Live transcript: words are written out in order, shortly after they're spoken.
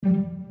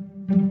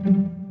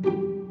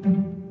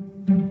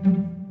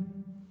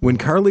When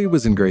Carly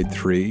was in grade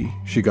 3,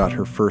 she got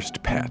her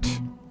first pet,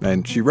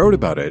 and she wrote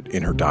about it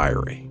in her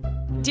diary.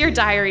 Dear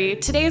Diary,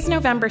 today is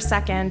November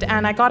 2nd,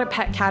 and I got a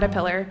pet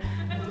caterpillar.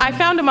 I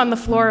found him on the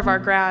floor of our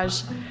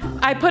garage.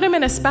 I put him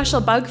in a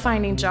special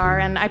bug-finding jar,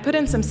 and I put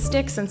in some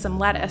sticks and some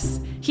lettuce.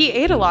 He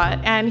ate a lot,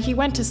 and he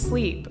went to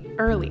sleep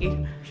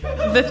early.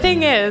 The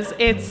thing is,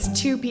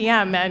 it's 2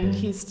 p.m., and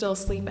he's still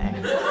sleeping.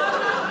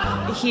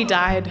 He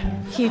died.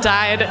 He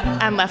died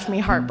and left me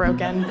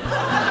heartbroken.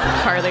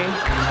 Carly.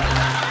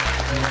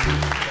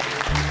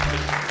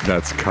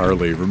 That's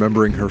Carly,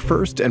 remembering her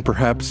first and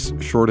perhaps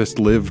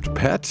shortest-lived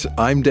pet.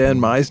 I'm Dan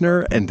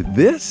Meisner, and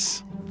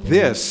this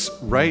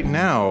right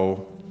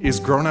now is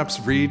Grown-Ups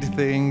Read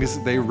Things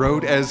They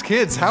Wrote as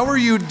Kids. How are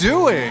you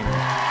doing?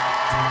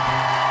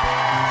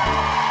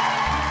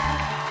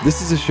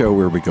 This is a show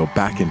where we go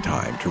back in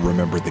time to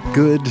remember the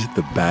good,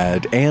 the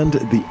bad, and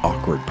the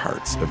awkward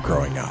parts of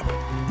growing up.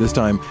 This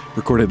time,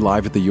 recorded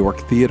live at the York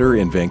Theatre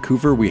in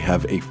Vancouver, we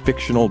have a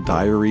fictional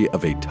diary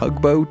of a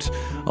tugboat,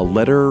 a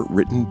letter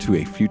written to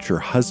a future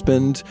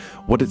husband,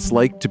 what it's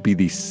like to be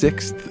the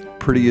 6th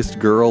prettiest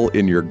girl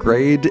in your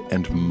grade,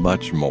 and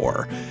much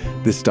more.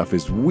 This stuff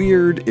is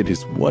weird, it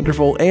is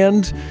wonderful,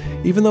 and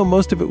even though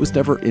most of it was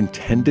never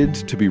intended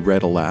to be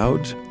read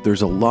aloud,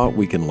 there's a lot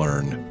we can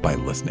learn by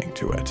listening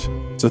to it.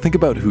 So think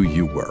about who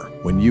you were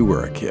when you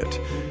were a kid,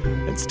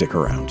 and stick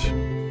around.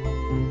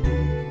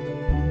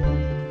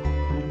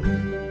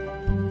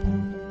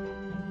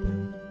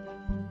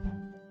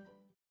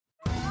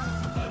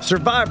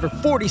 Survivor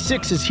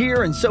 46 is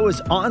here, and so is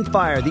On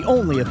Fire, the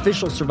only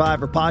official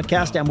Survivor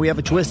podcast, and we have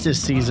a twist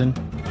this season.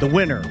 The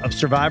winner of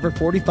Survivor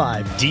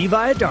 45, Dee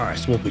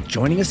Valladares, will be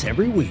joining us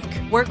every week.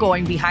 We're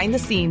going behind the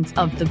scenes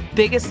of the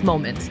biggest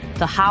moments,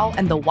 the how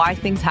and the why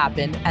things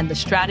happen, and the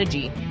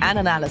strategy and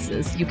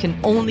analysis you can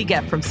only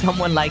get from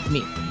someone like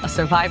me, a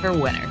Survivor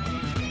winner.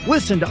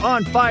 Listen to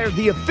On Fire,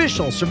 the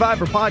official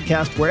Survivor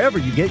podcast, wherever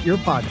you get your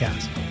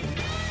podcast.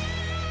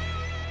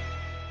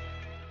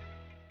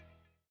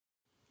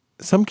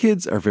 Some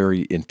kids are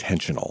very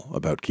intentional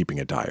about keeping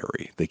a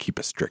diary. They keep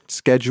a strict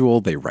schedule,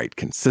 they write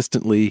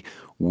consistently,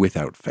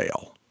 without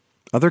fail.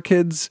 Other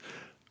kids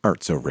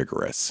aren't so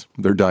rigorous.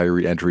 Their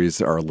diary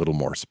entries are a little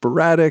more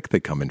sporadic, they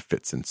come in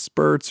fits and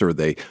spurts, or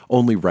they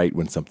only write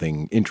when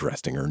something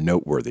interesting or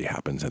noteworthy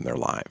happens in their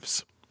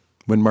lives.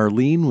 When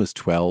Marlene was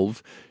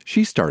 12,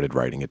 she started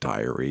writing a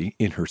diary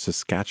in her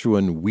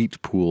Saskatchewan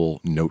wheat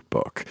pool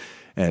notebook.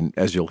 And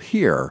as you'll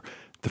hear,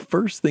 the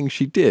first thing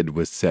she did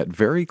was set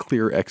very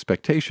clear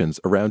expectations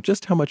around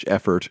just how much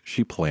effort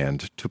she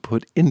planned to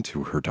put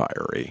into her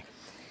diary.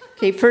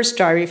 Okay, first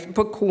diary,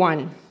 book 1.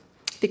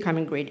 I think I'm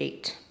in grade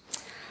 8.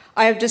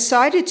 I have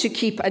decided to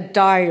keep a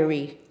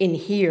diary in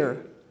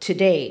here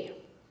today.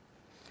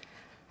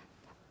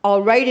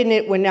 I'll write in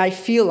it when I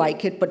feel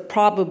like it, but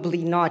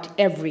probably not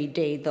every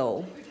day,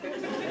 though.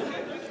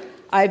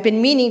 I've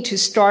been meaning to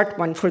start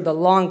one for the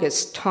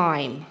longest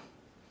time,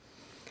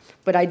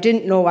 but I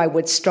didn't know I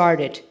would start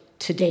it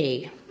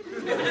today.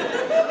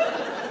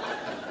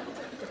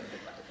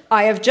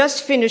 I have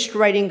just finished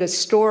writing a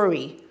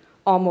story,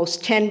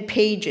 almost 10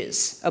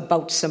 pages,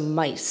 about some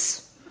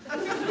mice.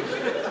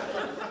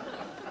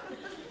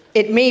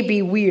 It may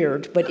be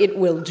weird, but it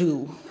will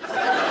do.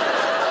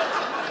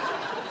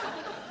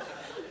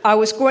 I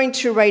was going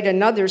to write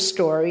another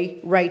story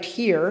right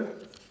here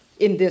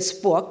in this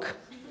book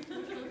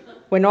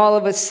when all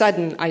of a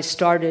sudden I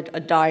started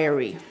a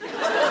diary.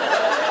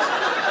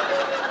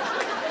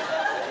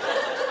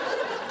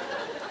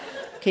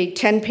 Okay,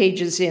 10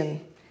 pages in.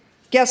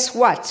 Guess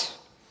what?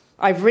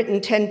 I've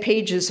written 10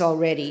 pages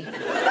already.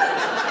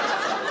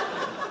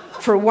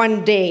 For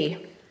one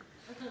day.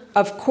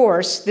 Of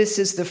course, this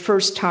is the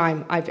first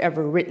time I've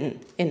ever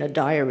written in a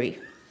diary.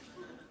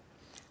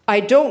 I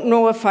don't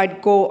know if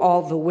I'd go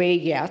all the way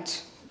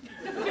yet.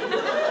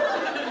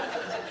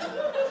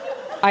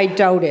 I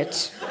doubt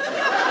it.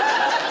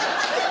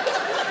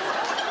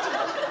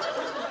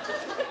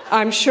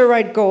 I'm sure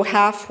I'd go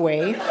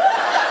halfway.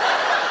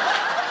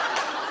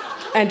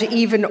 And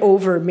even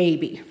over,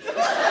 maybe.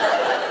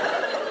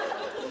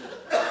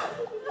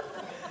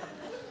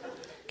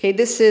 Okay,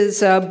 this is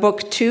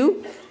book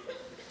 2.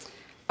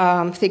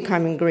 I think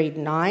I'm in grade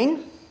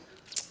 9.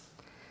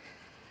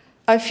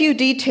 A few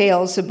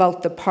details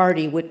about the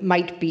party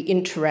might be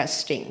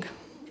interesting.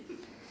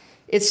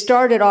 It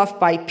started off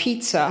by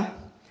pizza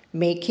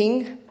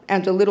making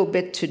and a little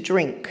bit to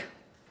drink.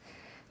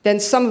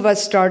 Then some of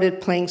us started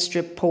playing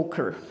strip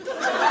poker.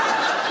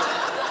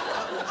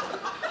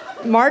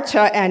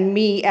 Marta and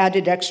me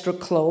added extra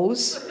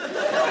clothes.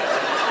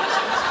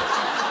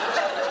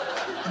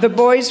 The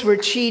boys were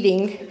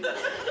cheating,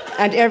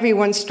 and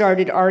everyone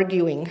started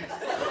arguing.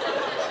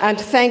 And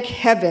thank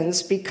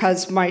heavens,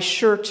 because my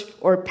shirt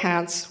or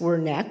pants were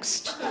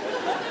next.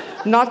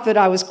 Not that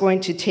I was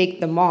going to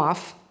take them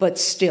off, but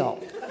still.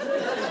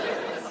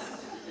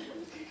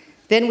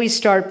 Then we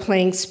started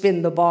playing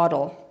spin the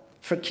bottle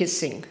for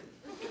kissing.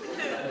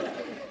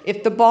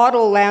 If the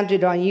bottle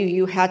landed on you,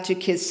 you had to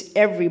kiss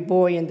every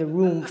boy in the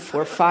room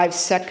for 5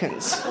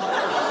 seconds.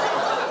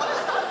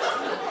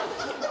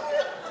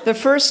 The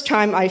first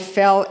time I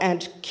fell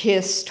and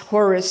kissed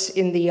Horace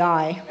in the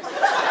eye.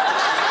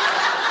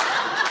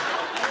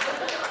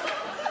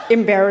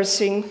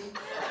 Embarrassing.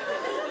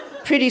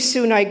 Pretty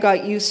soon I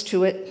got used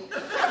to it.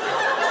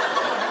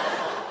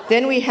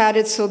 Then we had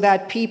it so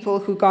that people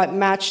who got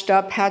matched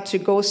up had to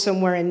go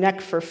somewhere and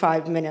neck for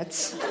 5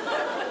 minutes.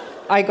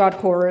 I got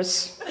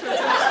Horace.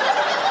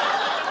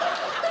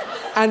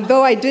 And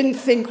though I didn't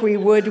think we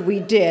would, we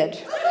did.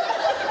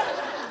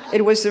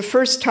 It was the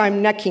first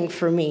time necking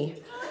for me.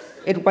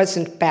 It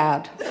wasn't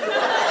bad.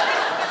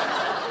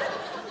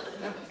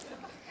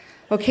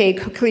 Okay,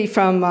 quickly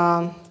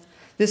from,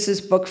 this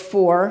is book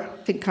 4.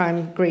 I think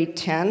I'm grade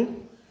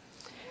 10.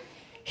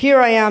 Here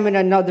I am in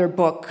another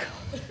book.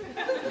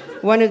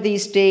 One of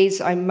these days,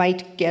 I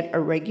might get a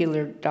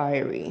regular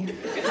diary.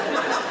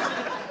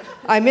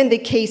 I'm in the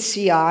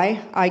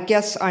KCI. I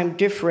guess I'm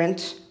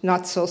different,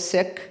 not so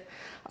sick.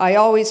 I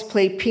always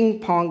play ping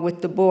pong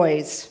with the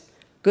boys.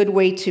 Good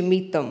way to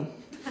meet them.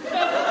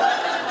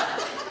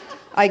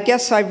 I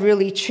guess I've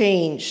really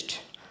changed.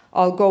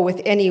 I'll go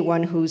with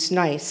anyone who's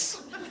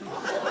nice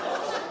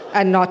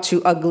and not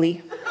too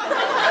ugly.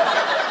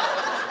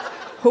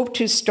 Hope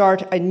to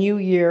start a new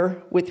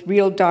year with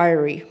real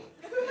diary.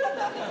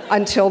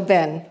 Until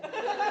then,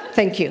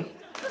 thank you.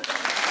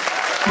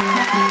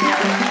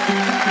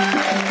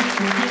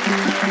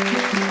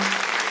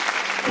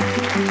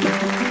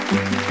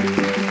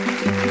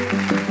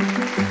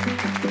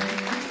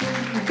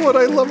 What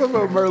I love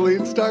about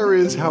Marlene's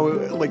diary is how,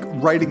 like,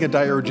 writing a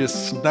diary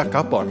just snuck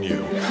up on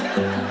you.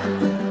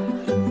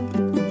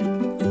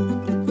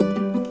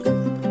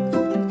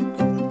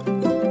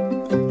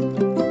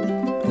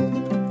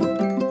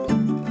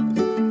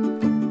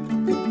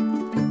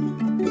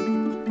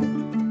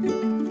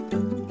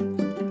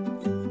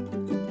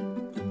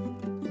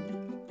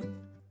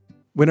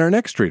 When our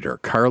next reader,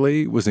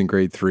 Carly, was in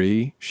grade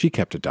 3, she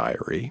kept a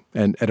diary,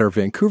 and at our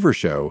Vancouver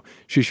show,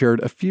 she shared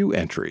a few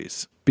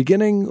entries,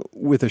 beginning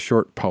with a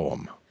short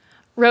poem.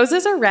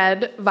 Roses are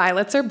red,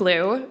 violets are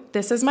blue.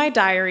 This is my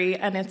diary,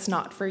 and it's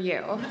not for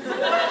you.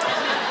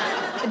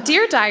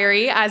 Dear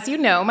diary, as you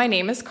know, my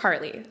name is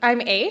Carly.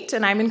 I'm 8,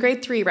 and I'm in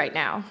grade 3 right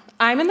now.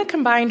 I'm in the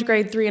combined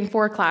grade 3 and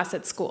 4 class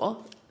at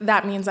school.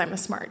 That means I'm a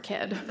smart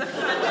kid.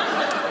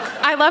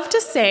 I love to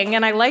sing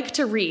and I like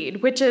to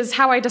read, which is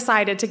how I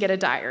decided to get a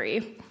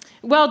diary.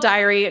 Well,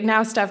 diary,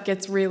 now stuff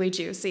gets really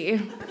juicy.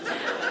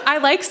 I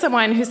like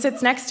someone who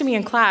sits next to me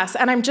in class,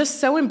 and I'm just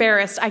so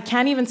embarrassed I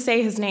can't even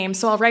say his name,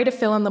 so I'll write a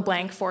fill in the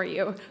blank for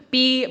you.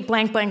 B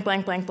blank, blank,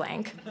 blank, blank,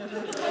 blank.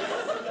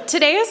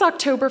 Today is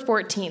October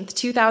 14th,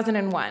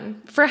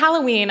 2001. For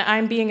Halloween,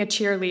 I'm being a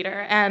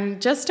cheerleader,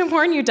 and just to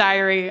warn you,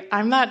 diary,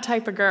 I'm that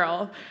type of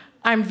girl.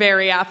 I'm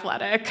very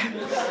athletic.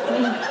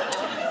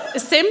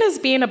 Sim is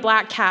being a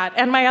black cat,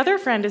 and my other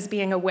friend is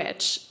being a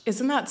witch.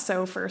 Isn't that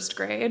so first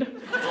grade?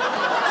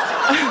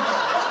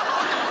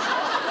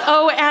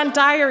 Oh, and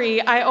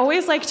diary, I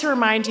always like to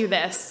remind you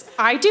this.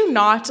 I do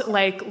not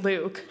like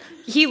Luke.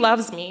 He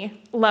loves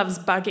me, loves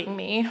bugging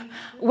me.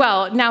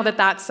 Well, now that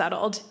that's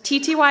settled,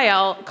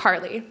 TTYL,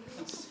 Carly.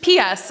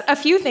 P.S., a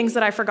few things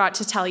that I forgot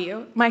to tell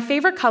you. My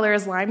favorite color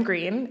is lime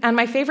green, and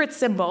my favorite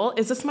symbol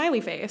is a smiley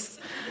face.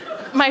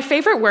 My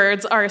favorite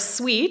words are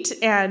sweet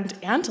and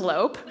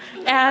antelope,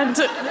 and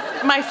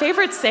my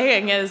favorite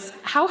saying is,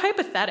 how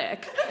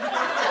hypothetic.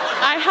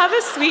 I have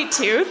a sweet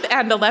tooth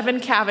and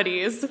 11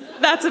 cavities.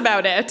 That's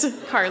about it,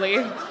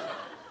 Carly.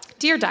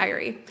 Dear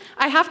diary,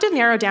 I have to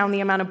narrow down the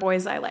amount of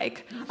boys I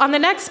like. On the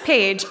next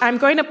page, I'm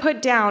going to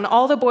put down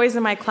all the boys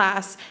in my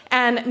class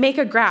and make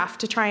a graph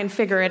to try and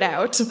figure it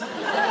out.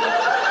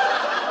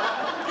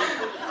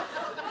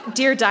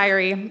 Dear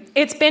diary,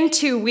 it's been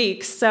 2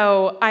 weeks,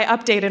 so I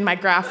updated my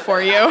graph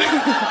for you.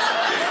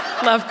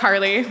 Love,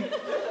 Carly.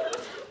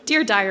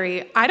 Dear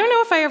diary, I don't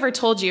know if I ever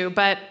told you,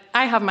 but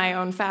I have my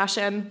own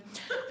fashion.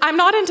 I'm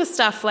not into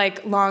stuff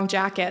like long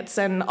jackets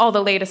and all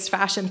the latest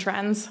fashion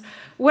trends.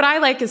 What I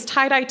like is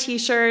tie-dye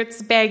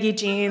t-shirts, baggy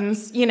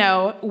jeans, you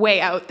know, way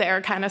out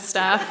there kind of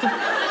stuff.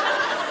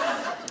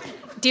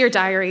 Dear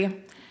diary,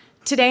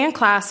 today in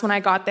class when I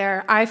got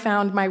there, I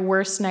found my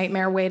worst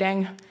nightmare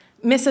waiting.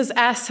 Mrs.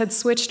 S had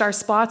switched our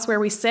spots where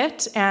we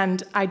sit,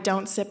 and I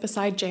don't sit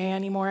beside Jay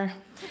anymore.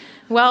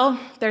 Well,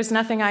 there's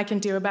nothing I can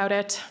do about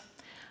it.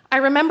 I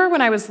remember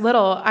when I was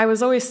little, I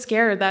was always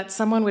scared that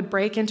someone would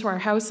break into our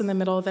house in the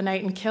middle of the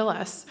night and kill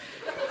us.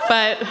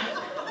 But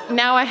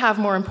now I have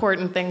more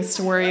important things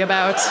to worry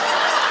about.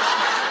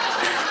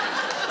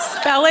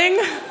 Spelling,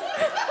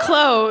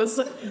 clothes,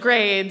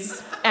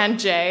 grades, and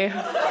Jay.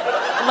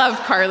 Love,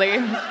 Carly.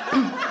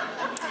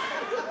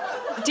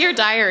 Dear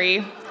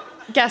diary,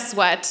 guess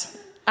what?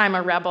 I'm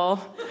a rebel.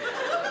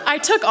 I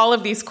took all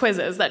of these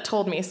quizzes that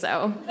told me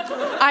so.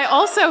 I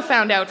also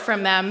found out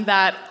from them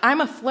that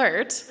I'm a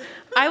flirt,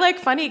 I like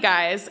funny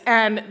guys,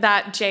 and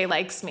that Jay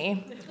likes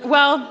me.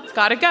 Well,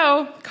 gotta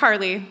go,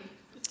 Carly.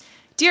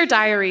 Dear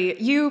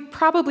diary, you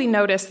probably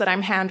noticed that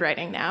I'm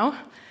handwriting now.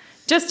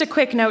 Just a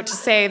quick note to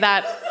say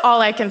that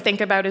all I can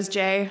think about is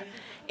Jay.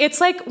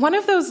 It's like one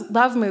of those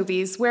love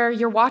movies where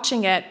you're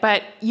watching it,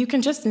 but you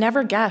can just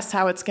never guess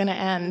how it's going to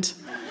end.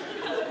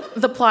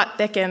 The plot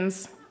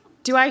thickens.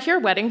 Do I hear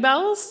wedding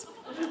bells?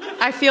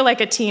 I feel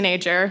like a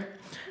teenager.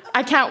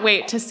 I can't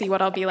wait to see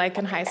what I'll be like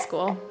in high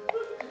school.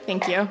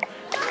 Thank you.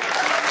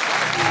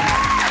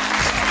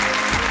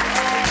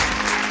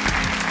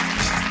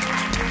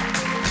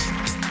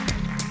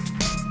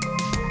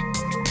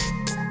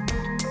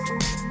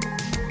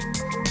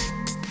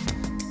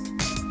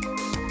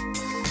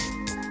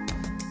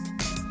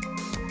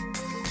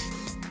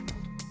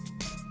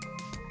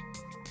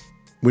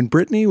 When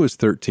Brittany was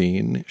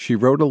 13, she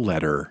wrote a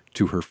letter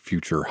to her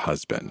future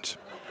husband.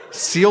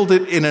 Sealed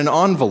it in an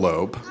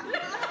envelope.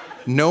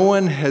 No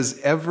one has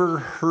ever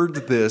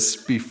heard this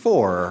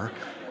before,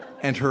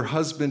 and her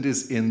husband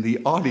is in the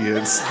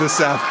audience this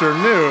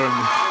afternoon.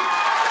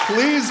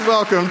 Please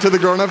welcome to the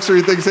Grown-Ups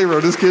Read Things They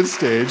Wrote as Kids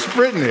stage,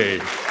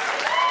 Brittany.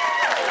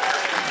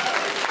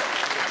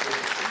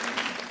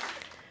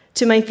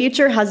 To my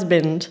future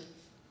husband,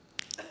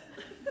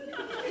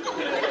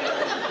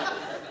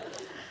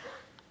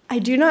 I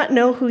do not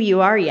know who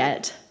you are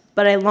yet,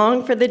 but I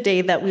long for the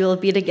day that we will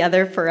be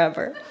together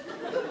forever.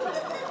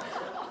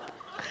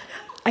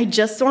 I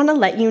just want to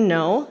let you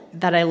know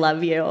that I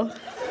love you.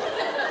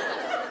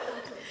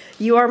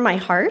 You are my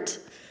heart,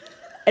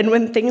 and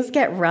when things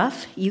get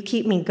rough, you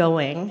keep me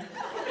going,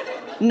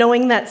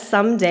 knowing that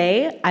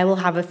someday I will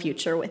have a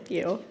future with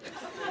you.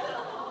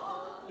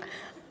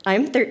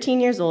 I'm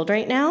 13 years old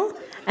right now,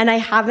 and I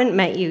haven't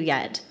met you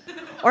yet.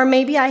 Or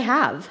maybe I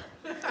have.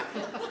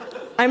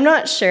 I'm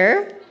not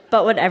sure,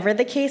 but whatever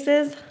the case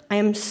is, I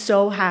am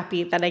so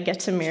happy that I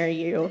get to marry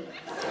you.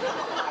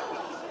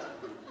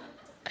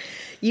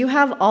 You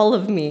have all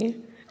of me,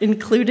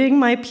 including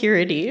my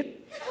purity.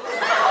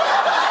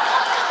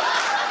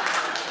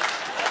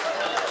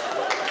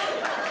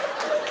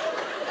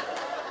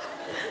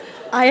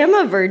 I am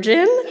a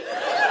virgin,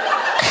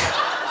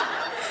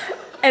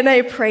 and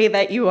I pray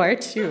that you are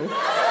too.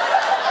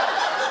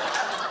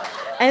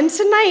 And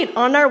tonight,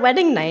 on our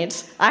wedding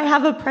night, I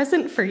have a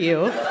present for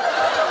you.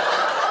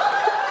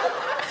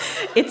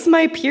 It's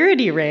my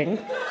purity ring.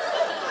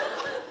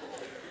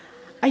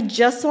 I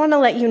just want to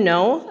let you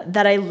know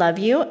that I love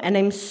you, and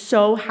I'm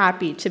so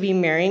happy to be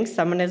marrying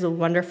someone as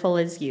wonderful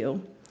as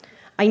you.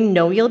 I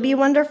know you'll be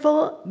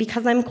wonderful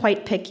because I'm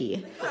quite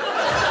picky.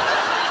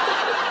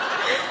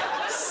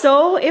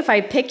 So if I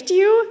picked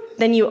you,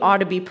 then you ought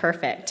to be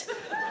perfect.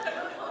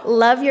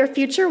 Love, your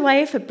future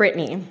wife,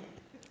 Brittany.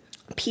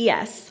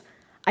 P.S.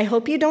 I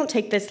hope you don't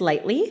take this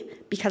lightly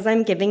because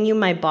I'm giving you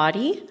my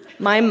body,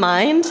 my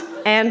mind,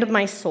 and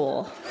my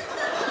soul.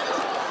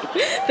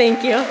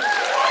 Thank you.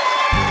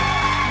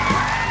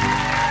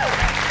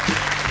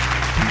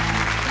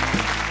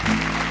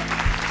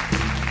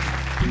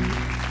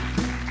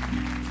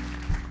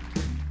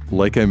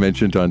 Like I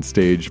mentioned on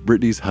stage,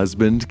 Brittany's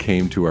husband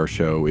came to our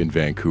show in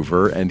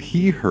Vancouver, and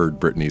he heard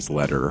Brittany's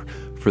letter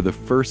for the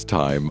first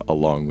time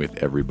along with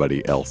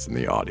everybody else in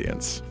the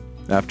audience.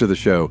 After the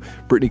show,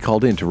 Brittany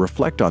called in to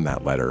reflect on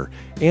that letter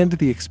and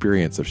the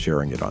experience of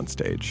sharing it on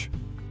stage.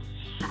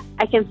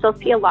 I can still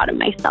see a lot of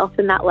myself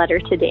in that letter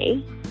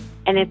today,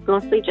 and it's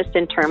mostly just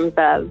in terms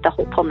of the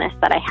hopefulness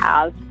that I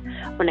have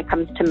when it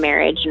comes to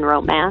marriage and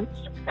romance.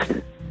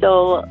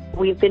 So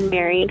we've been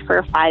married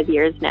for 5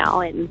 years now,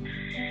 and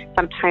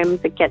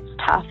sometimes it gets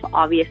tough,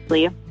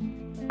 obviously,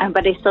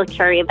 but I still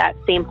carry that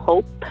same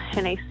hope,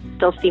 and I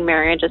still see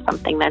marriage as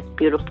something that's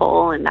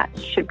beautiful and that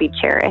should be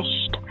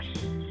cherished.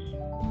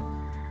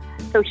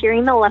 So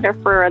hearing the letter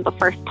for the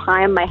first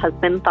time, my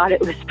husband thought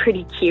it was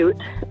pretty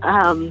cute.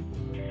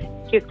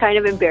 He was kind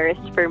of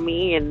embarrassed for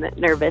me and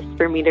nervous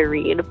for me to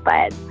read,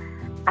 but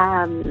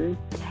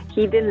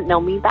he didn't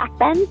know me back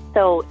then,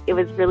 so it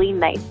was really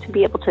nice to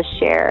be able to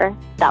share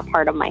that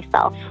part of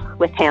myself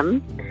with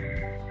him.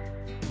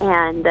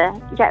 And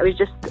it was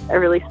just a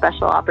really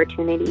special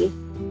opportunity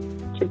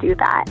to do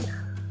that.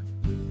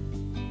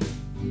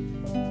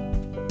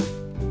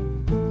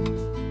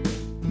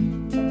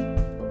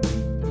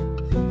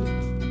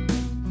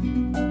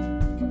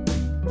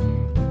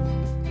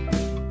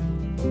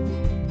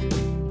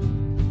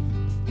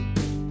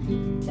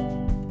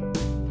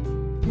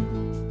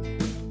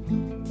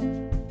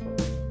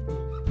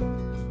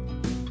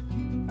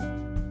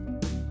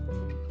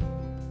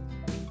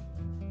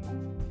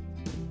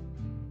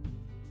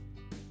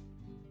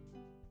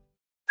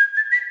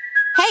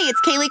 Hey,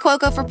 it's Kaylee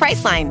Cuoco for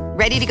Priceline.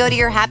 Ready to go to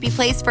your happy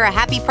place for a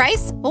happy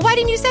price? Well, why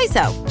didn't you say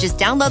so? Just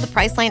download the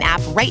Priceline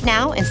app right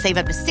now and save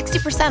up to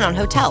 60% on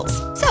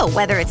hotels. So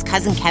whether it's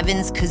Cousin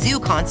Kevin's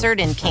Kazoo Concert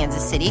in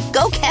Kansas City,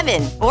 go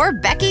Kevin, or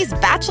Becky's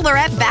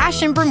Bachelorette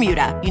Bash in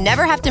Bermuda, you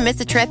never have to miss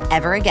a trip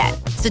ever again.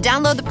 So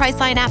download the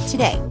Priceline app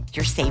today.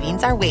 Your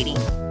savings are waiting.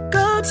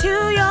 Go to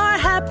your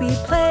happy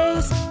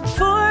place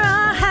for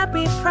a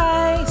happy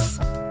price.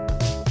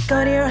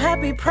 Go to your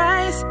happy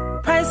price,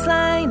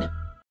 Priceline.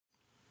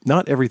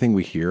 Not everything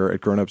we hear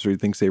at Grown Ups Read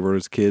Things They Wrote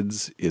as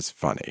Kids is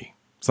funny.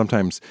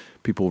 Sometimes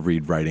people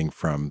read writing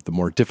from the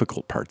more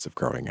difficult parts of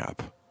growing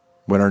up.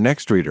 When our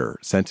next reader,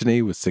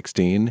 Centony, was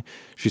 16,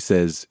 she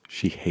says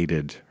she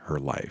hated her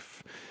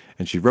life.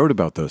 And she wrote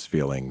about those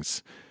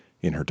feelings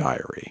in her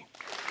diary.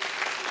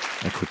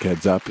 A quick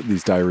heads up,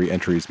 these diary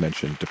entries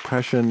mention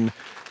depression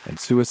and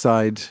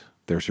suicide.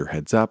 There's your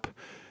heads up.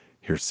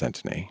 Here's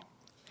Centony.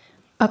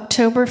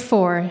 October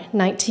 4,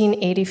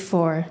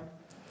 1984.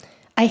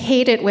 I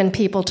hate it when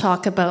people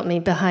talk about me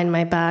behind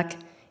my back.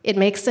 It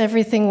makes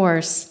everything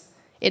worse.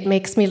 It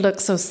makes me look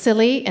so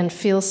silly and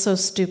feel so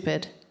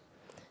stupid.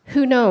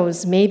 Who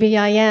knows, maybe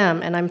I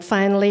am, and I'm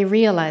finally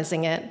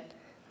realizing it.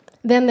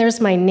 Then there's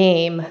my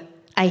name.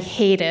 I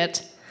hate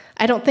it.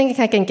 I don't think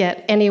I can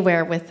get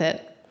anywhere with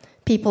it.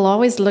 People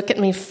always look at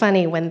me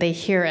funny when they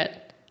hear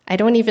it. I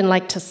don't even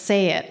like to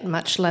say it,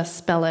 much less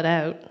spell it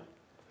out.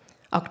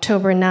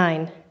 October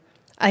 9.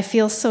 I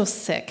feel so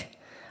sick.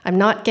 I'm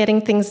not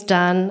getting things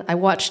done. I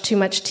watch too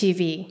much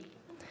TV.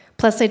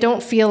 Plus, I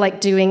don't feel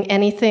like doing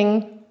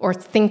anything or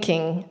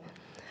thinking.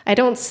 I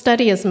don't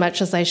study as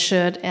much as I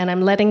should, and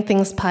I'm letting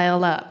things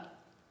pile up.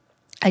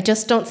 I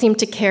just don't seem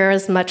to care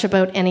as much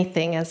about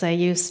anything as I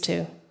used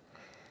to.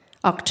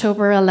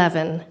 October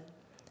 11.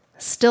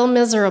 Still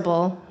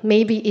miserable,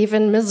 maybe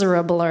even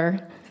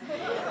miserabler.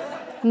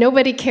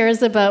 Nobody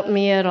cares about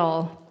me at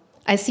all.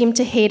 I seem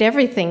to hate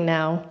everything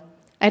now.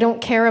 I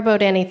don't care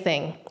about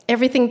anything.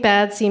 Everything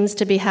bad seems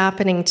to be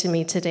happening to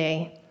me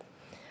today.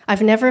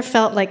 I've never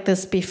felt like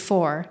this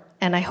before,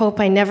 and I hope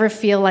I never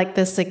feel like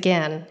this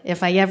again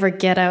if I ever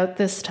get out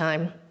this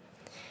time.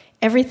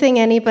 Everything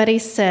anybody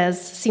says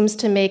seems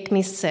to make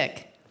me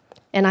sick,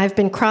 and I've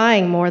been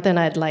crying more than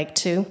I'd like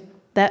to.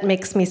 That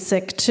makes me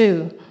sick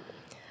too.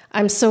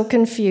 I'm so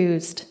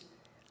confused.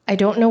 I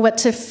don't know what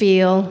to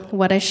feel,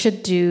 what I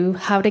should do,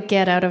 how to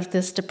get out of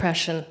this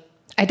depression.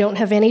 I don't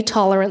have any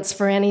tolerance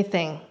for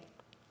anything.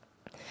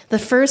 The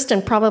first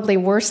and probably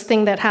worst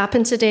thing that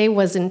happened today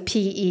was in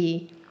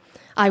PE.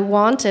 I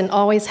want and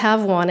always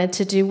have wanted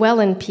to do well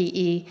in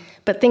PE,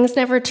 but things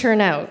never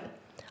turn out.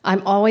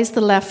 I'm always the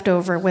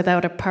leftover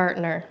without a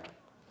partner.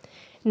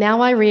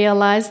 Now I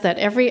realize that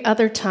every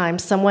other time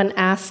someone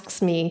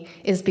asks me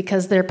is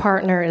because their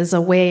partner is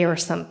away or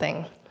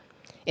something.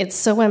 It's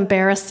so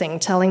embarrassing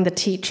telling the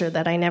teacher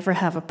that I never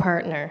have a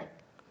partner.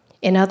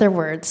 In other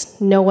words,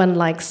 no one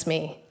likes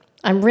me.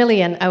 I'm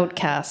really an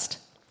outcast.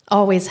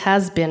 Always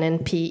has been in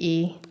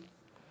PE.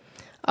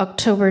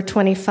 October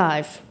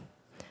 25.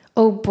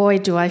 Oh boy,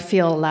 do I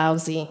feel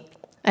lousy.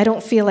 I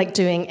don't feel like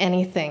doing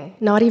anything,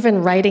 not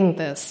even writing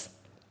this.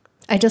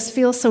 I just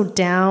feel so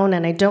down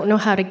and I don't know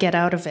how to get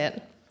out of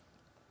it.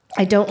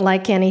 I don't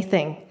like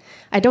anything.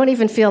 I don't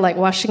even feel like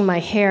washing my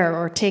hair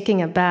or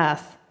taking a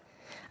bath.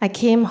 I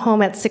came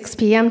home at 6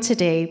 p.m.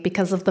 today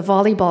because of the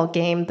volleyball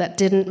game that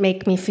didn't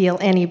make me feel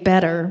any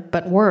better,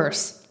 but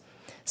worse.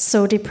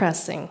 So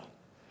depressing.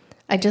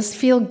 I just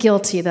feel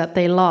guilty that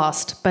they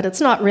lost, but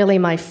it's not really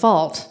my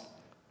fault.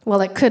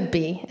 Well, it could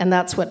be, and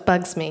that's what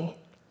bugs me.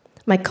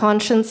 My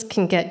conscience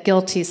can get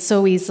guilty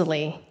so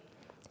easily.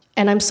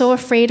 And I'm so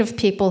afraid of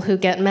people who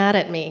get mad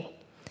at me.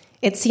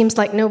 It seems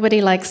like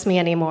nobody likes me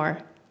anymore.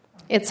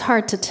 It's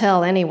hard to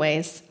tell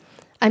anyways.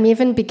 I'm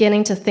even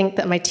beginning to think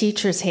that my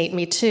teachers hate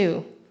me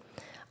too.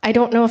 I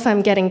don't know if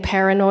I'm getting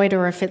paranoid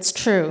or if it's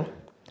true.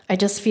 I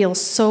just feel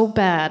so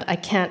bad I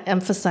can't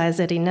emphasize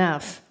it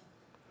enough.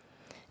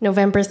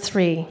 November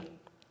 3.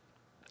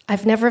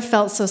 I've never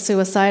felt so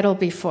suicidal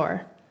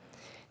before.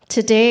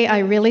 Today, I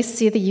really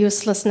see the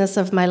uselessness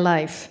of my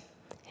life.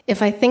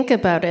 If I think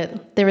about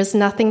it, there is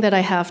nothing that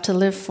I have to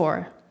live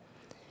for.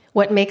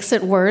 What makes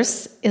it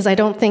worse is I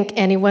don't think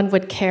anyone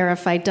would care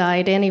if I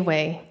died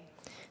anyway.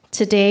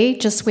 Today,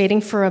 just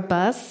waiting for a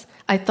bus,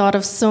 I thought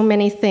of so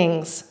many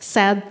things,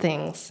 sad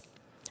things.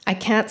 I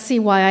can't see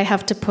why I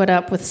have to put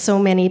up with so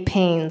many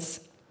pains.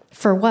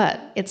 For what?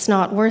 It's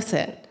not worth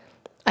it.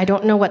 I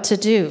don't know what to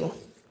do.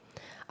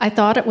 I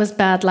thought it was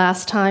bad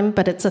last time,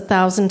 but it's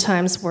 1,000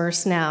 times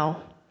worse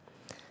now.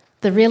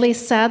 The really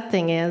sad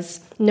thing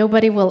is,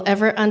 nobody will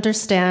ever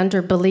understand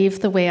or believe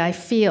the way I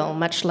feel,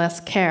 much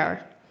less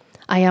care.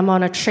 I am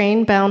on a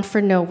train bound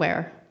for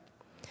nowhere.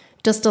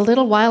 Just a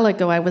little while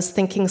ago, I was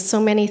thinking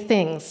so many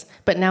things,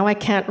 but now I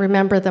can't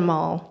remember them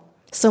all.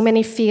 So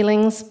many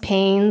feelings,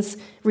 pains,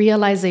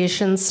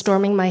 realizations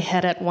storming my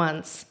head at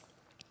once.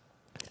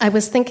 I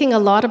was thinking a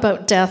lot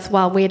about death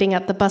while waiting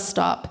at the bus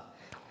stop.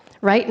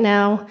 Right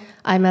now,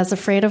 I'm as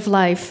afraid of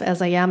life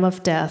as I am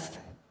of death.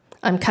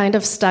 I'm kind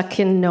of stuck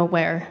in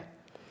nowhere.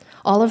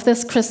 All of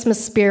this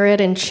Christmas spirit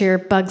and cheer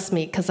bugs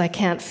me because I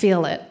can't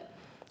feel it.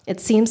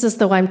 It seems as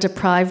though I'm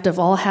deprived of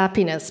all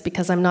happiness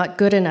because I'm not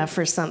good enough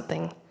for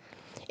something.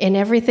 In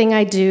everything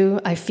I do,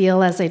 I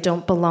feel as I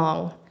don't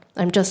belong.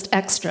 I'm just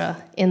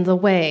extra, in the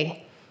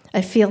way.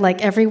 I feel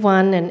like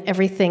everyone and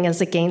everything is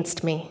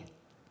against me.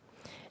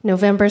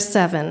 November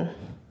 7.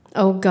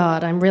 Oh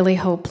God, I'm really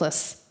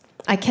hopeless.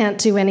 I can't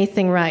do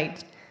anything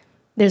right.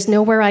 There's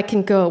nowhere I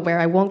can go where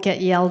I won't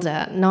get yelled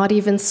at, not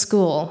even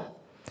school.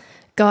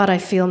 God, I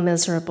feel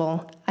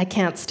miserable. I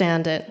can't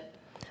stand it.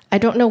 I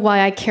don't know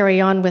why I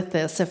carry on with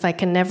this if I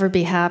can never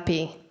be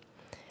happy.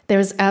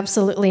 There's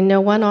absolutely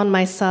no one on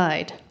my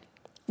side.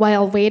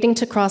 While waiting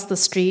to cross the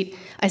street,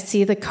 I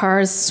see the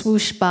cars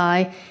swoosh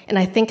by, and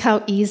I think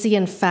how easy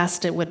and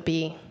fast it would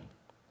be.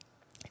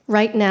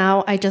 Right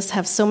now, I just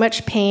have so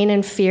much pain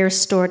and fear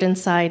stored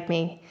inside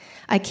me.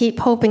 I keep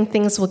hoping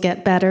things will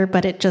get better,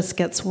 but it just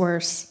gets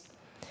worse.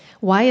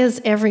 Why is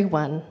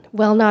everyone,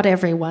 well, not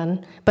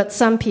everyone, but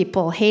some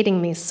people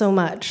hating me so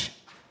much?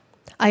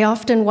 I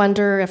often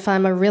wonder if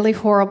I'm a really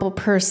horrible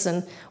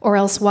person, or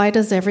else why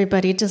does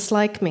everybody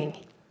dislike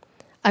me?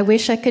 I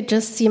wish I could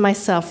just see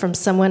myself from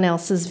someone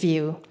else's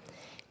view.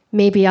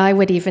 Maybe I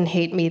would even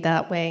hate me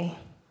that way.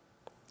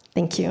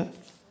 Thank you.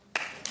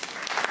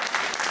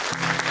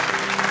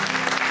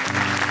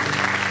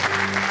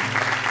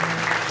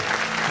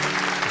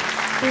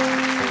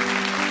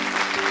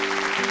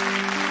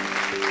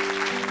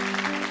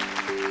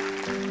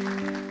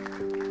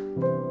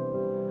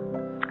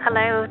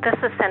 Hello, this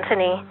is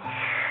Santini.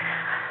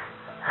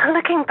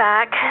 Looking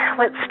back,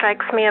 what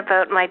strikes me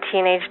about my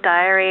teenage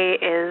diary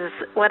is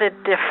what a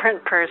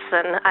different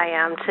person I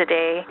am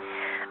today.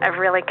 I've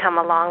really come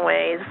a long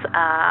ways.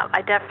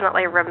 I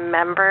definitely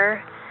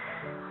remember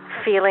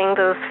feeling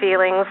those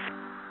feelings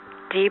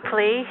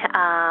deeply,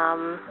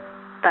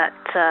 but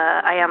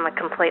I am a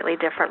completely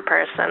different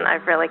person.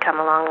 I've really come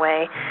a long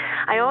way.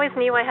 I always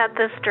knew I had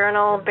this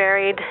journal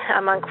buried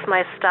amongst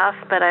my stuff,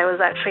 but I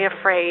was actually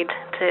afraid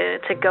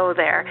to go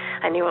there.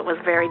 I knew it was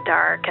very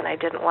dark, and I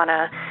didn't want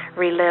to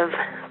relive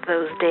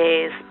those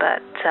days,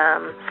 but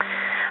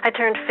I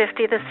turned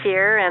 50 this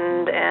year,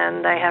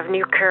 and I have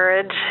new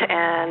courage,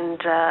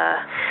 and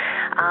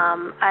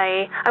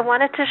I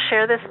wanted to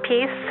share this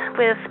piece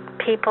with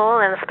people,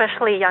 and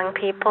especially young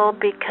people,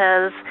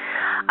 because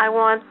I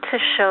want to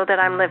show that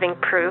I'm living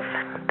proof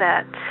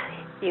that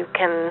you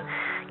can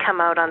come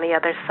out on the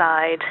other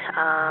side,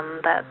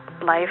 that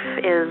life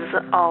is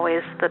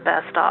always the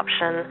best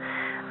option.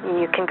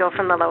 You can go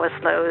from the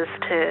lowest lows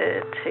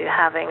to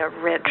having a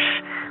rich,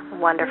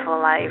 wonderful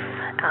life,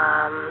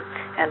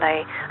 and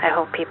I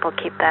hope people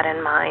keep that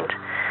in mind.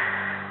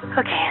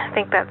 Okay, I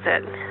think that's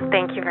it.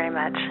 Thank you very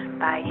much.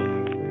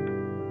 Bye.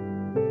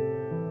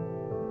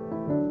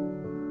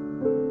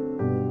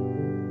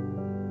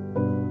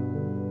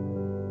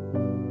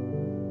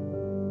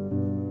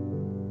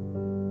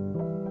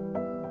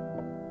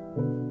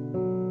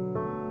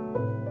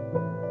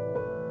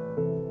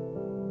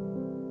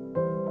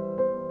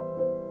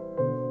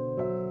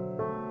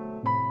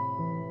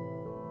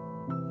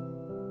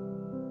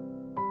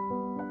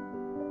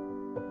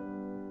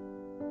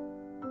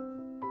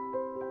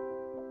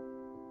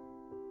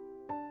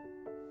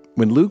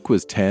 When Luke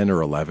was 10 or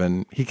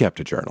 11, he kept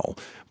a journal.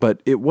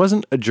 But it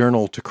wasn't a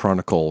journal to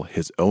chronicle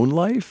his own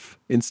life.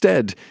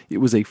 Instead, it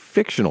was a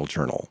fictional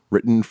journal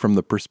written from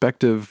the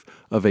perspective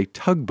of a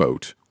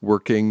tugboat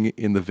working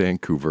in the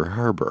Vancouver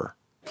harbor.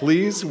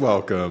 Please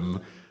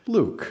welcome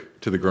Luke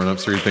to the Grown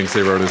Ups Read Things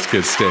They Wrote as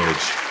Kids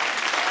stage.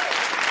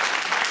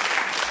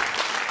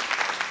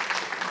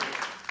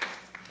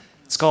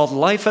 It's called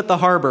Life at the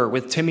Harbor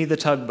with Timmy the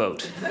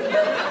Tugboat.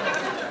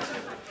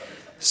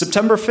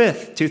 September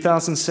 5th,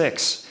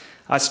 2006.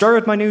 I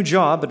started my new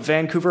job at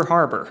Vancouver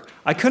Harbor.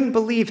 I couldn't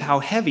believe how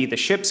heavy the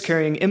ships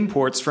carrying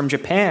imports from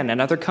Japan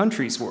and other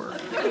countries were.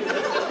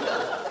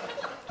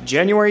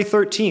 January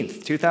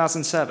 13th,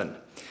 2007.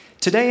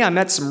 Today I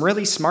met some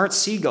really smart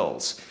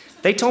seagulls.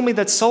 They told me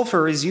that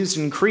sulfur is used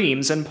in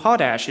creams and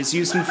potash is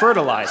used in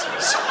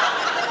fertilizers.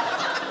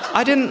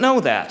 I didn't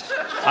know that.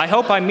 I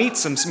hope I meet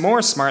some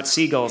more smart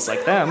seagulls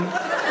like them.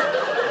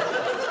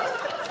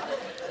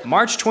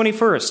 March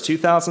 21st,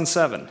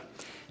 2007.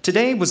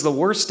 Today was the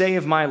worst day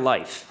of my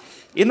life.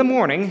 In the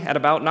morning, at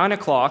about 9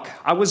 o'clock,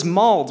 I was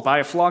mauled by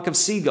a flock of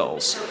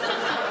seagulls.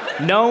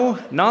 No,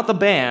 not the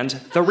band,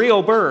 the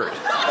real bird.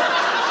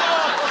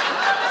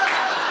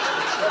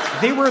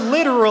 They were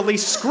literally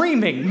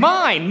screaming,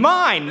 "Mine,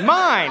 mine,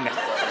 mine!"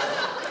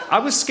 I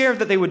was scared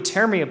that they would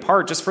tear me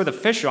apart just for the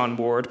fish on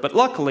board, but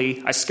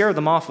luckily, I scared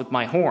them off with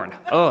my horn.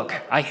 Ugh,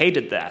 I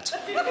hated that.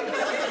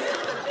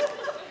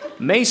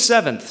 May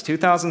 7th,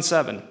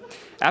 2007.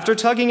 After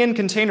tugging in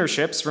container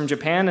ships from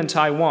Japan and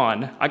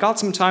Taiwan, I got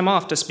some time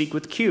off to speak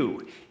with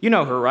Q. You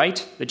know her,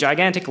 right? The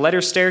gigantic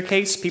letter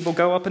staircase people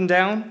go up and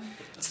down?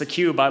 It's the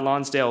Q by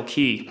Lonsdale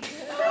Quay.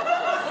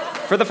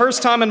 For the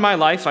first time in my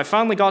life, I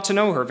finally got to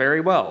know her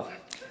very well.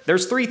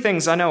 There's 3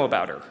 things I know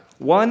about her.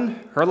 1,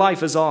 her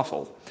life is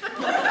awful.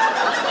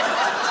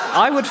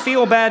 I would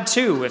feel bad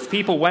too if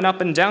people went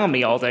up and down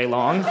me all day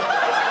long.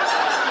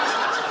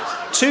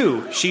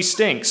 2, she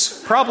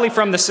stinks, probably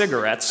from the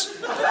cigarettes.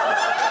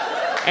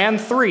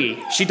 And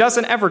 3, she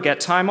doesn't ever get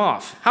time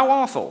off. How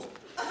awful.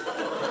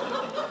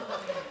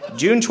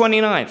 June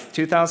 29th,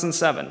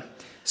 2007.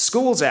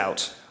 School's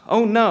out.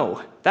 Oh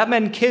no, that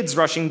meant kids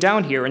rushing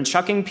down here and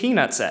chucking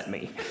peanuts at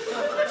me.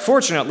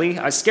 Fortunately,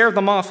 I scared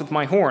them off with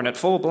my horn at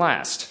full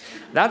blast.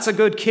 That's a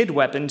good kid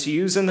weapon to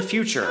use in the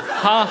future.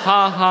 Ha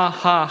ha ha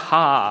ha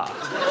ha.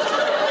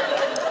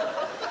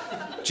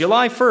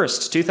 July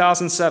 1st,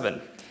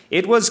 2007.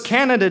 It was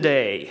Canada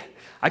Day.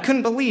 I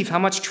couldn't believe how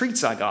much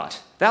treats I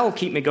got. That'll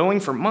keep me going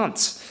for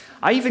months.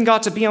 I even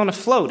got to be on a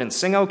float and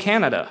sing "O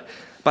Canada."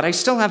 but I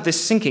still have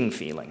this sinking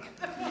feeling.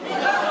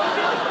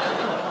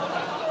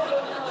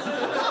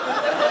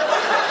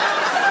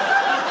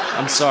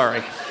 I'm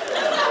sorry.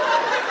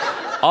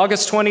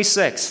 August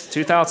 26th,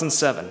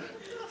 2007.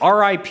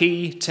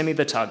 R.I.P. Timmy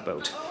the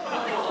Tugboat.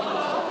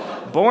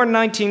 Born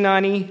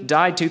 1990,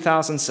 died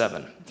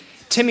 2007.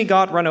 Timmy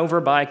got run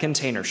over by a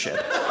container ship.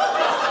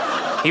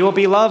 He will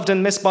be loved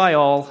and missed by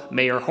all.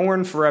 May your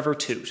horn forever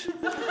toot.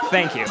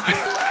 Thank you.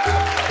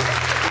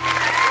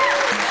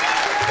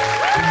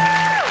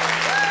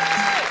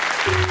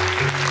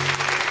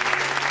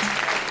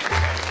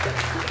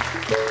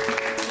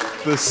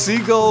 The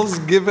seagulls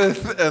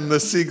giveth and the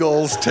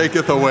seagulls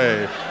taketh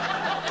away.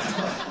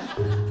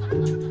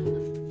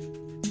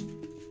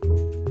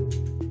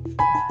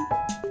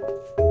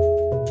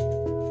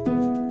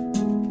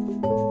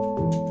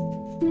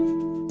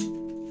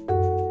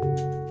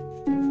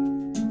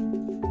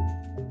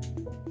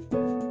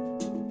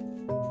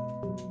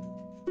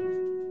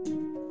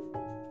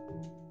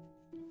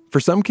 For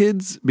some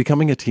kids,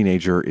 becoming a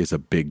teenager is a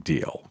big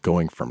deal.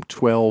 Going from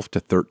 12 to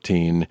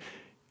 13,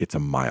 it's a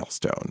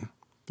milestone.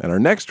 And our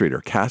next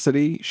reader,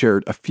 Cassidy,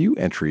 shared a few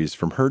entries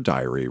from her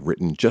diary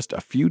written just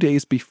a few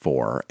days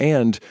before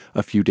and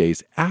a few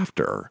days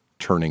after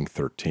turning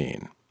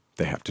 13.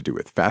 They have to do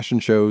with fashion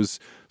shows,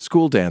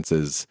 school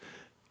dances,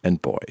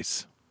 and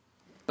boys.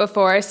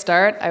 Before I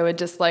start, I would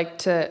just like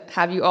to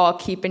have you all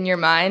keep in your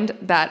mind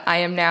that I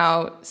am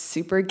now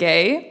super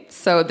gay,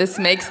 so this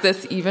makes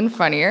this even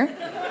funnier.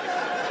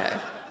 Okay.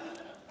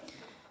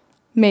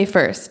 May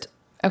 1st.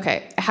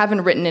 Okay, I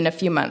haven't written in a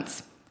few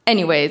months.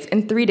 Anyways,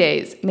 in 3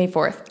 days, May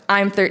 4th,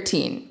 I'm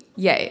 13.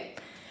 Yay.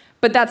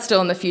 But that's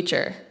still in the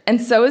future.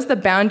 And so is the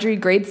Boundary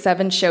Grade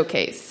 7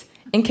 Showcase.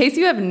 In case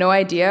you have no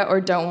idea or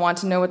don't want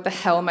to know what the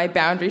hell my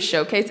Boundary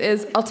Showcase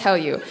is, I'll tell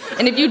you.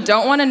 And if you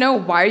don't want to know,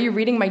 why are you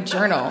reading my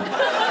journal?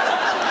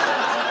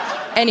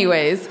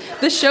 Anyways,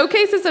 the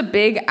showcase is a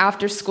big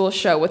after-school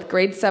show with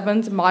grade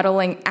 7s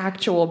modeling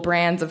actual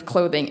brands of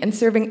clothing and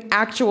serving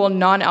actual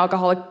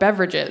non-alcoholic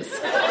beverages.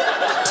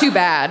 Too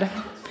bad.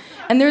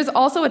 And there's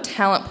also a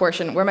talent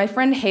portion where my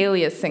friend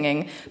Haley is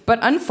singing, but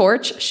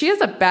unfortunately, she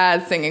has a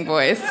bad singing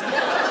voice.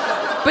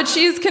 But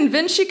she's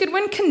convinced she could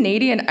win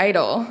Canadian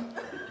Idol.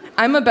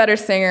 I'm a better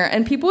singer,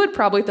 and people would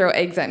probably throw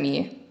eggs at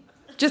me.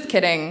 Just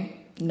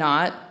kidding.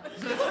 Not.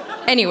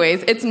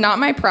 Anyways, it's not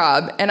my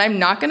prob, and I'm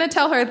not going to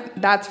tell her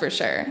that's for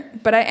sure.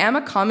 But I am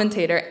a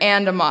commentator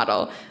and a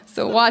model.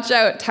 So watch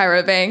out,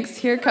 Tyra Banks.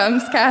 Here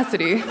comes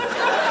Cassidy.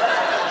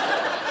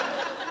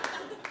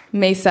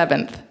 May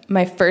 7th,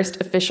 my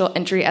first official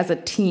entry as a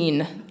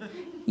teen.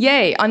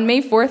 Yay, on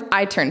May 4th,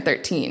 I turned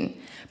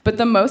 13. But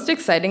the most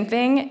exciting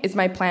thing is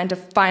my plan to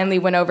finally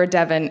win over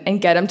Devin and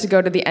get him to go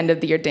to the end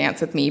of the year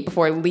dance with me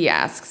before Lee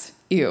asks.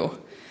 Ew.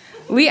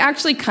 Lee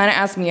actually kind of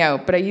asked me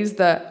out, but I used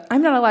the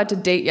I'm not allowed to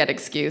date yet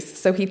excuse,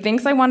 so he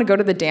thinks I want to go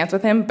to the dance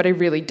with him, but I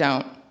really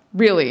don't.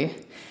 Really.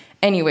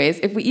 Anyways,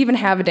 if we even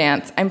have a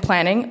dance, I'm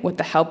planning, with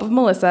the help of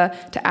Melissa,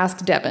 to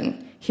ask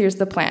Devin. Here's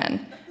the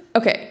plan.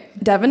 Okay,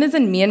 Devin is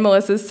in me and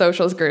Melissa's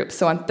socials group,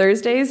 so on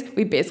Thursdays,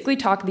 we basically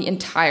talk the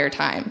entire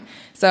time.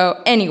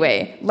 So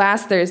anyway,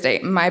 last Thursday,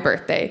 my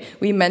birthday,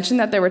 we mentioned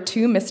that there were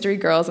 2 mystery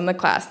girls in the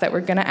class that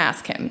were going to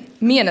ask him.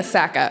 Me and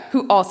Asaka,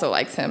 who also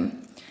likes him.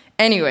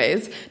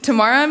 Anyways,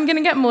 tomorrow I'm going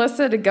to get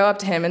Melissa to go up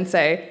to him and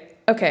say,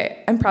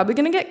 okay, I'm probably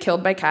going to get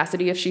killed by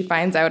Cassidy if she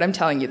finds out I'm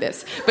telling you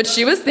this, but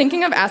she was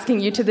thinking of asking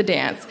you to the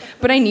dance,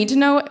 but I need to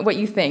know what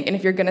you think and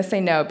if you're going to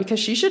say no, because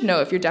she should know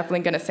if you're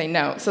definitely going to say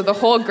no, so the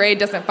whole grade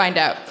doesn't find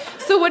out.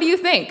 So what do you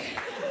think?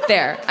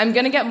 There, I'm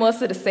going to get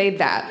Melissa to say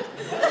that,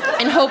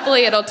 and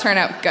hopefully it'll turn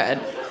out good.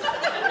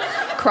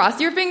 Cross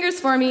your fingers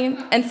for me,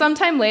 and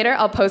sometime later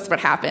I'll post what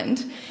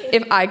happened.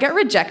 If I get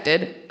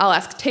rejected, I'll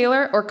ask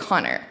Taylor or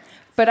Connor.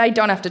 But I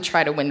don't have to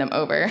try to win them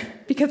over,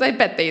 because I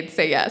bet they'd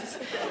say yes.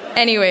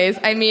 Anyways,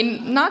 I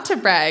mean, not to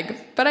brag,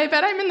 but I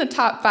bet I'm in the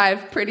top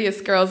 5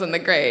 prettiest girls in the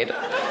grade.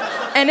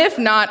 And if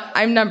not,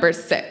 I'm number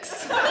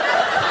 6.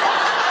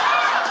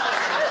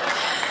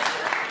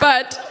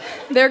 But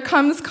there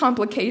comes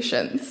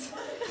complications.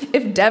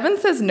 If Devin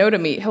says no to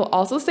me, he'll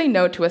also say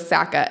no to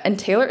Asaka, and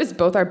Taylor is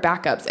both our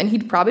backups, and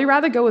he'd probably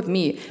rather go with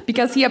me,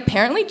 because he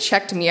apparently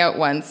checked me out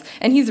once,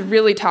 and he's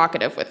really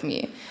talkative with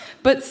me.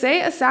 But say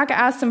Asaka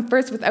asks him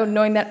first without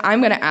knowing that I'm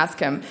going to ask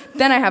him.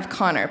 Then I have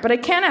Connor. But I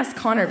can't ask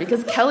Connor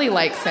because Kelly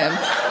likes him.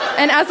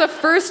 And as a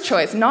first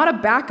choice, not a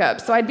backup.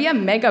 So I'd be a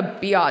mega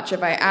biatch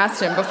if I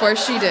asked him before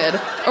she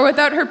did, or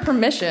without her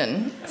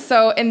permission.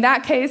 So in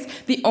that case,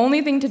 the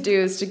only thing to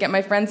do is to get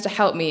my friends to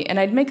help me, and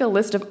I'd make a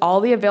list of all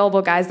the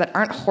available guys that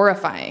aren't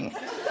horrifying.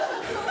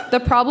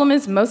 The problem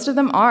is most of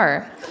them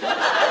are.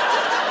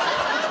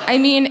 I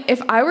mean,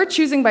 if I were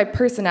choosing by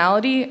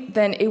personality,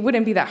 then it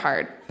wouldn't be that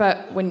hard.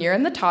 But when you're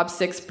in the top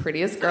 6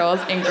 prettiest girls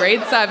in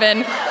grade 7,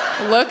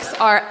 looks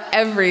are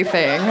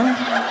everything.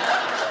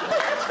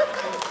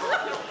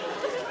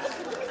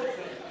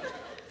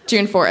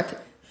 June 4th.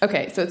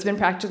 Okay, so it's been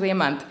practically a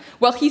month.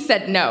 Well, he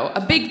said no,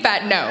 a big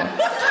fat no.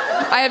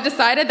 I have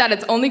decided that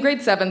it's only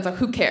grade 7, so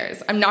who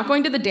cares? I'm not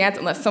going to the dance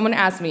unless someone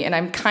asks me, and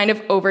I'm kind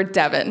of over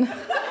Devin.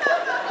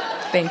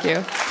 Thank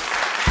you.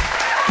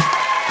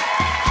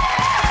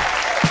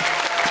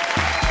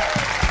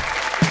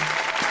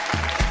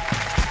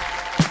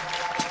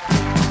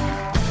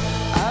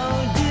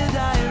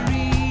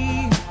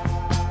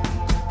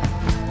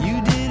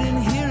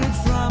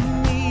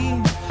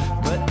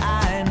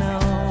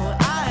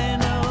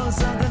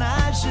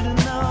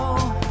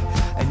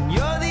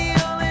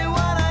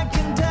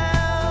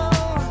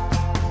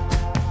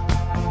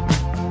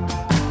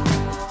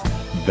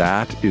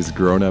 That is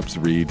Grown-Ups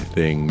Read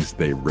Things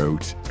They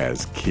Wrote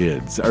as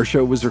Kids. Our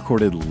show was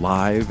recorded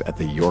live at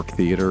the York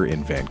Theatre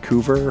in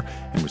Vancouver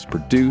and was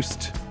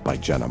produced by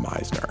Jenna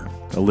Meisner.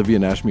 Olivia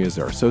Nashmi is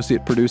our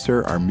associate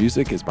producer. Our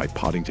music is by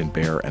Poddington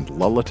Bear and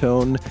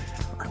Lullatone.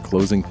 Our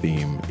closing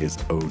theme is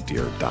Oh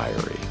Dear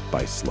Diary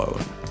by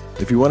Sloan.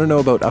 If you want to know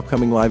about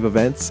upcoming live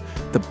events,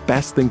 the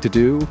best thing to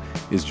do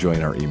is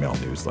join our email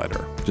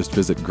newsletter. Just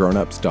visit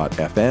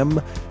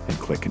grownups.fm and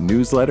click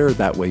newsletter.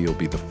 That way you'll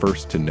be the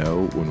first to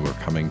know when we're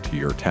coming to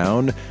your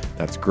town.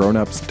 That's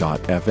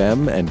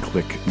grownups.fm and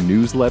click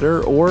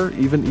newsletter, or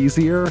even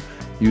easier,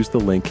 use the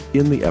link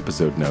in the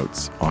episode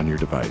notes on your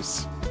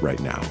device right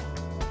now.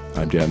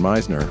 I'm Dan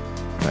Meisner.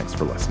 Thanks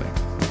for listening.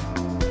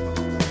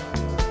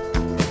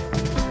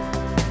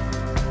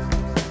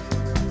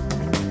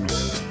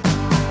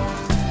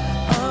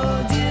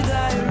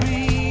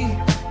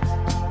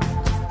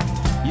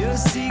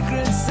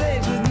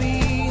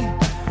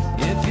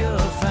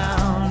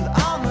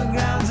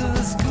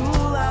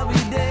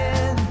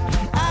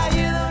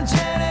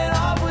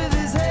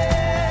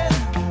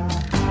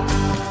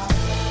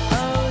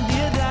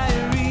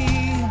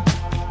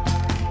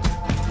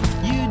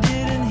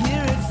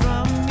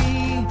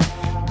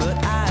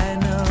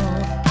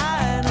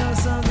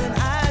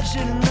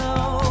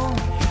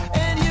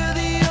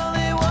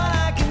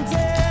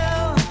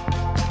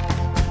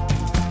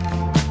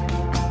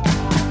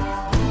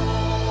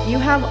 You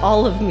have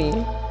all of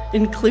me,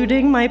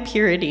 including my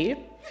purity.